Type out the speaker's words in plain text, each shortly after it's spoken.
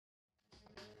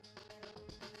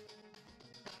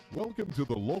Welcome to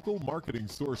the Local Marketing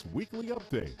Source Weekly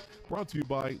Update, brought to you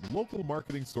by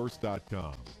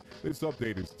localmarketingsource.com. This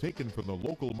update is taken from the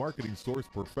Local Marketing Source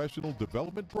Professional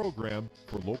Development Program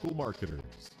for local marketers.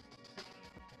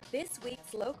 This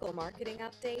week's Local Marketing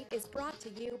Update is brought to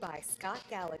you by Scott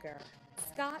Gallagher.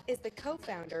 Scott is the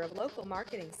co-founder of Local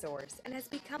Marketing Source and has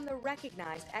become the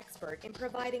recognized expert in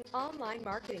providing online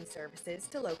marketing services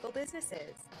to local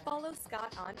businesses. Follow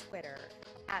Scott on Twitter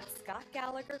at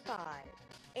ScottGallagher5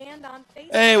 and on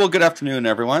Facebook. Hey, well, good afternoon,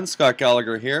 everyone. Scott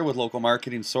Gallagher here with Local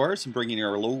Marketing Source and bringing you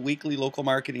our weekly local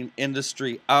marketing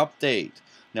industry update.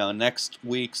 Now, next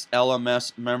week's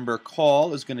LMS member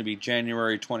call is going to be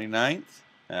January 29th,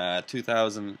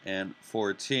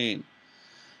 2014.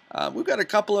 We've got a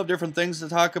couple of different things to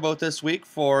talk about this week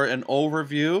for an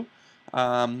overview,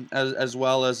 as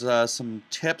well as some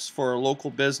tips for local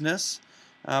business.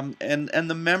 And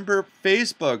the member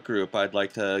Facebook group, I'd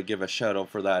like to give a shout out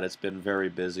for that. It's been very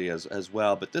busy as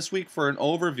well. But this week for an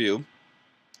overview,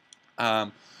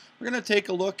 we're going to take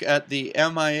a look at the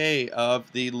MIA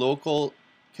of the local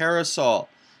carousel,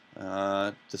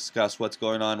 discuss what's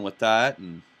going on with that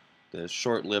and the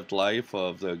short-lived life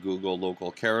of the Google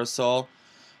local carousel,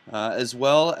 as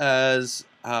well as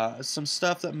some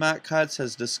stuff that Matt Cutts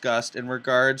has discussed in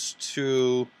regards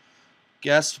to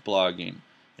guest blogging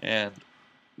and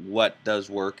what does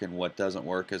work and what doesn't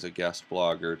work as a guest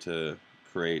blogger to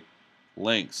create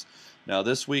links. Now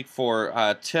this week for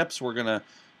tips, we're going to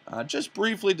just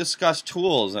briefly discuss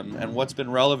tools and what's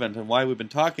been relevant and why we've been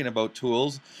talking about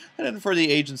tools. And then for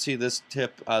the agency this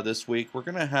week, we're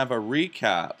going to have a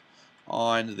recap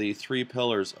on the 3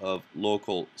 pillars of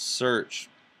local search.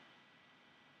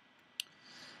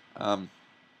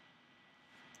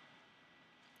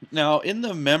 Now, in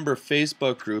the member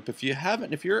Facebook group, if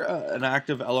you're an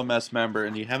active LMS member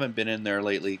and you haven't been in there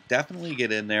lately, definitely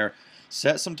get in there,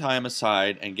 set some time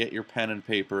aside, and get your pen and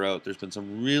paper out. There's been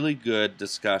some really good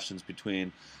discussions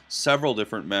between several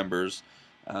different members.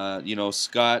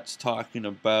 Scott's talking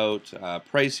about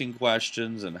pricing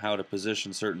questions and how to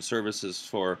position certain services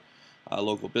for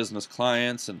local business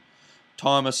clients, and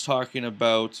Thomas talking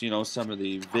about some of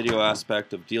the video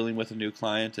aspect of dealing with a new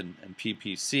client and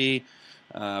PPC.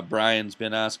 Brian's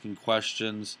been asking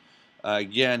questions.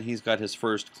 Again, he's got his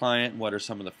first client. What are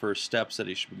some of the first steps that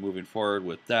he should be moving forward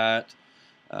with that?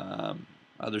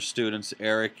 Other students,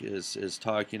 Eric is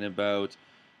talking about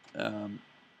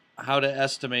how to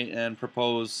estimate and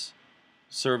propose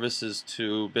services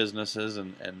to businesses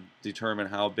and determine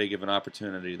how big of an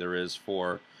opportunity there is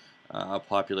for a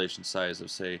population size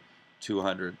of, say,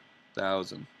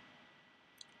 200,000.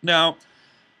 Now,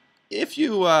 if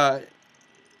you're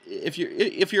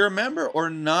a member or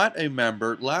not a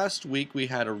member, last week we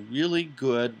had a really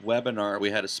good webinar. We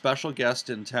had a special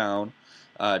guest in town,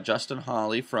 Justin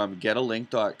Hawley from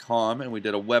getalink.com, and we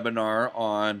did a webinar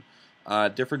on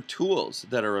different tools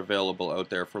that are available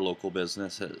out there for local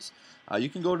businesses. You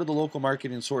can go to the Local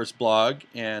Marketing Source blog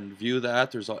and view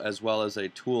that. There's as well as a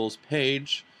tools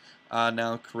page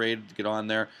now created to get on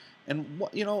there. And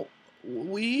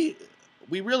we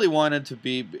really wanted to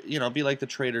be like the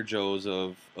Trader Joe's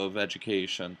of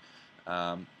education.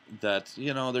 That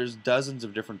there's dozens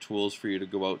of different tools for you to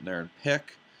go out in there and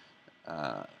pick.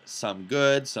 Some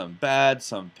good, some bad,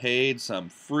 some paid, some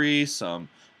free, some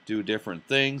do different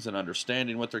things and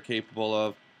understanding what they're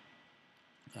capable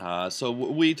of. So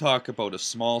we talk about a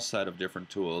small set of different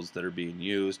tools that are being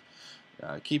used.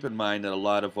 Keep in mind that a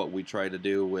lot of what we try to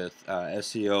do with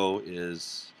SEO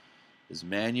is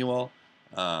manual.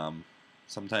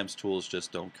 Sometimes tools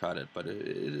just don't cut it, but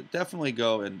definitely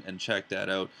go and check that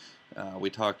out. We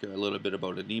talk a little bit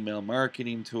about an email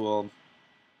marketing tool,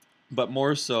 but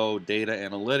more so data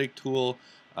analytic tool,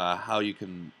 how you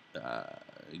can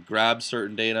grab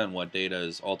certain data and what data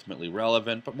is ultimately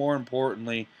relevant, but more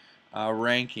importantly,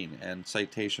 ranking and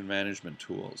citation management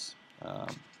tools.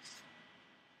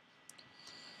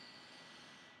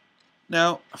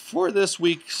 Now, for this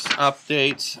week's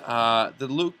update,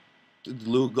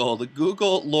 the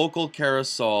Google local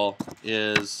carousel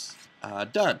is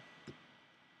done,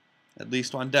 at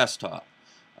least on desktop.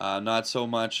 Not so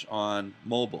much on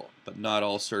mobile, but not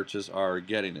all searches are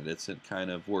getting it. It's kind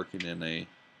of working in a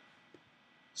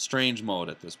strange mode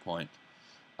at this point.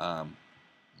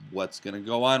 What's going to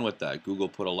go on with that? Google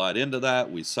put a lot into that.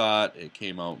 We saw it. It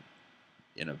came out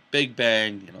in a big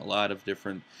bang in a lot of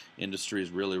different industries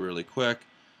really, really quick.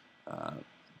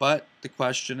 But the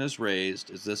question is raised,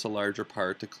 is this a larger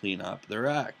part to clean up their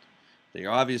act? They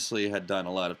obviously had done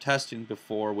a lot of testing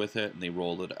before with it and they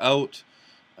rolled it out.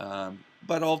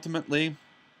 But ultimately,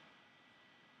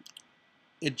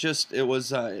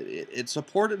 it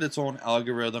supported its own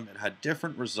algorithm. It had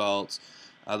different results.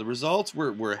 The results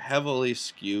were heavily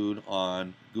skewed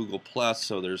on Google Plus,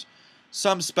 so there's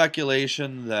some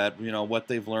speculation that, you know, what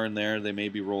they've learned there, they may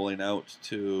be rolling out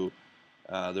to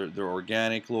their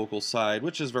organic local side,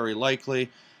 which is very likely.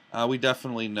 We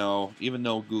definitely know, even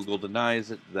though Google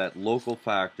denies it, that local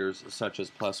factors such as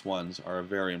plus ones are a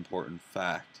very important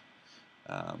fact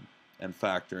and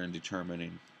factor in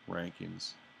determining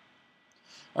rankings.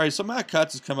 All right, so Matt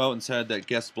Cutts has come out and said that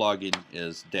guest blogging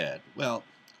is dead. Well,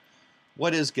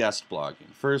 what is guest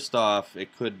blogging? First off,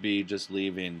 it could be just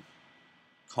leaving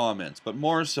comments, but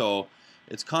more so,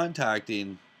 it's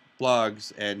contacting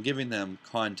blogs and giving them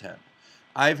content.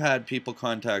 I've had people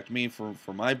contact me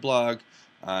for my blog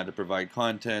to provide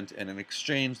content, and in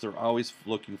exchange, they're always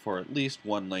looking for at least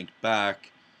one link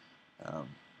back,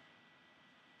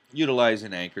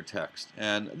 utilizing anchor text.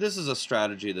 And this is a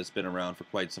strategy that's been around for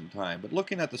quite some time. But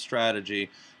looking at the strategy,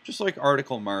 just like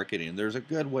article marketing, there's a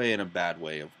good way and a bad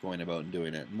way of going about and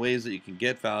doing it, in ways that you can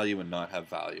get value and not have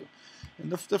value.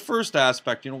 And the first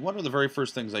aspect, you know, one of the very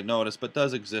first things I noticed, but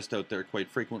does exist out there quite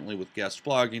frequently with guest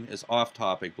blogging, is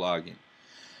off-topic blogging.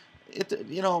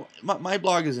 You know, my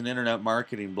blog is an internet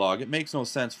marketing blog. It makes no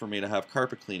sense for me to have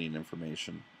carpet cleaning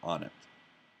information on it.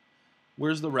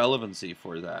 Where's the relevancy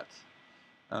for that?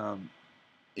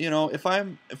 You know, if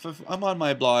I'm on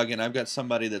my blog and I've got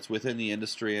somebody that's within the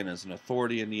industry and is an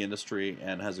authority in the industry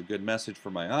and has a good message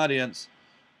for my audience,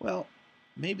 well,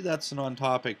 maybe that's an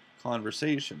on-topic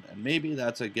conversation, and maybe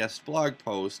that's a guest blog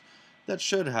post that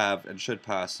should have and should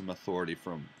pass some authority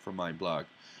from my blog.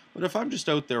 But if I'm just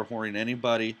out there whoring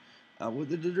anybody,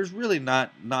 there's really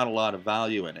not a lot of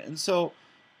value in it. And so,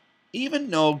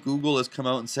 even though Google has come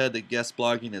out and said that guest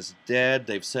blogging is dead,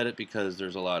 they've said it because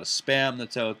there's a lot of spam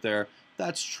that's out there.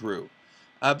 That's true.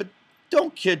 But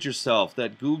don't kid yourself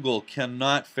that Google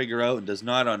cannot figure out and does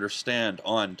not understand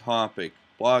on-topic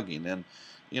blogging. And,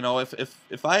 you know,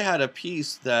 if I had a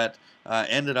piece that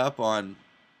ended up on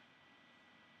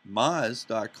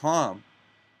Moz.com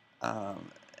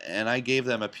and I gave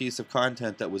them a piece of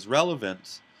content that was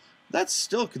relevant, that's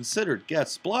still considered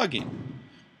guest blogging.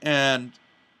 And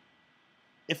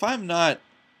if I'm not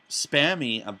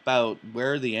spammy about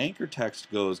where the anchor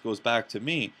text goes back to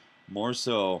me, more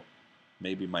so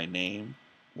maybe my name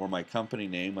or my company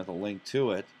name with a link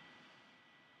to it,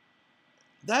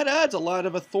 that adds a lot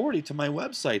of authority to my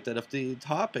website, that if the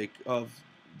topic of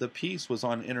the piece was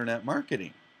on internet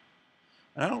marketing.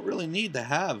 And I don't really need to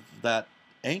have that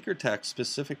anchor text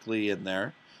specifically in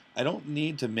there. I don't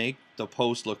need to make the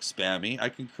post look spammy. I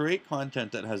can create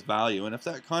content that has value, and if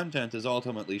that content is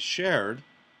ultimately shared,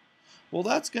 well,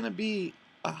 that's going to be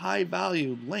a high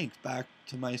value link back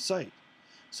to my site.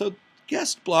 So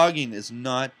guest blogging is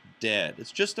not dead.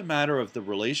 It's just a matter of the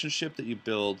relationship that you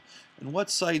build and what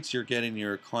sites you're getting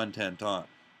your content on.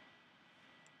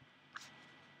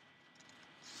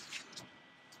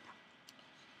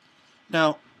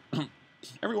 Now,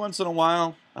 every once in a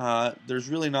while, there's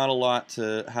really not a lot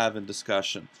to have in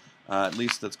discussion, at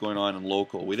least that's going on in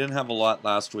local. We didn't have a lot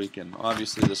last week, and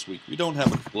obviously this week we don't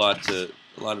have a lot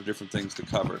of different things to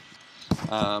cover.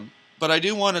 But I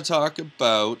do want to talk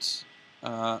about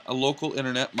a local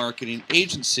internet marketing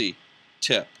agency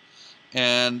tip.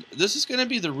 And this is going to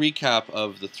be the recap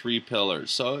of the 3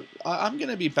 pillars. So I'm going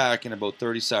to be back in about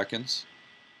 30 seconds,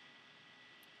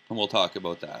 and we'll talk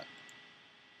about that.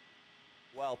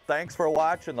 Well, thanks for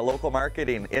watching the Local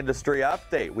Marketing Industry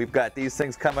Update. We've got these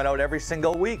things coming out every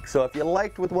single week, so if you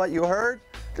liked with what you heard,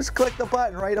 just click the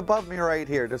button right above me right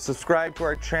here to subscribe to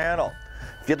our channel.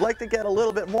 If you'd like to get a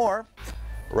little bit more,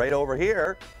 right over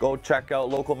here, go check out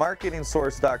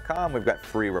localmarketingsource.com. We've got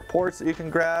free reports that you can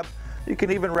grab. You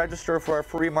can even register for a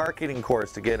free marketing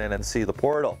course to get in and see the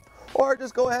portal. Or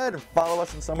just go ahead and follow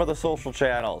us on some of the social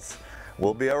channels.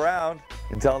 We'll be around.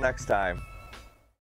 Until next time.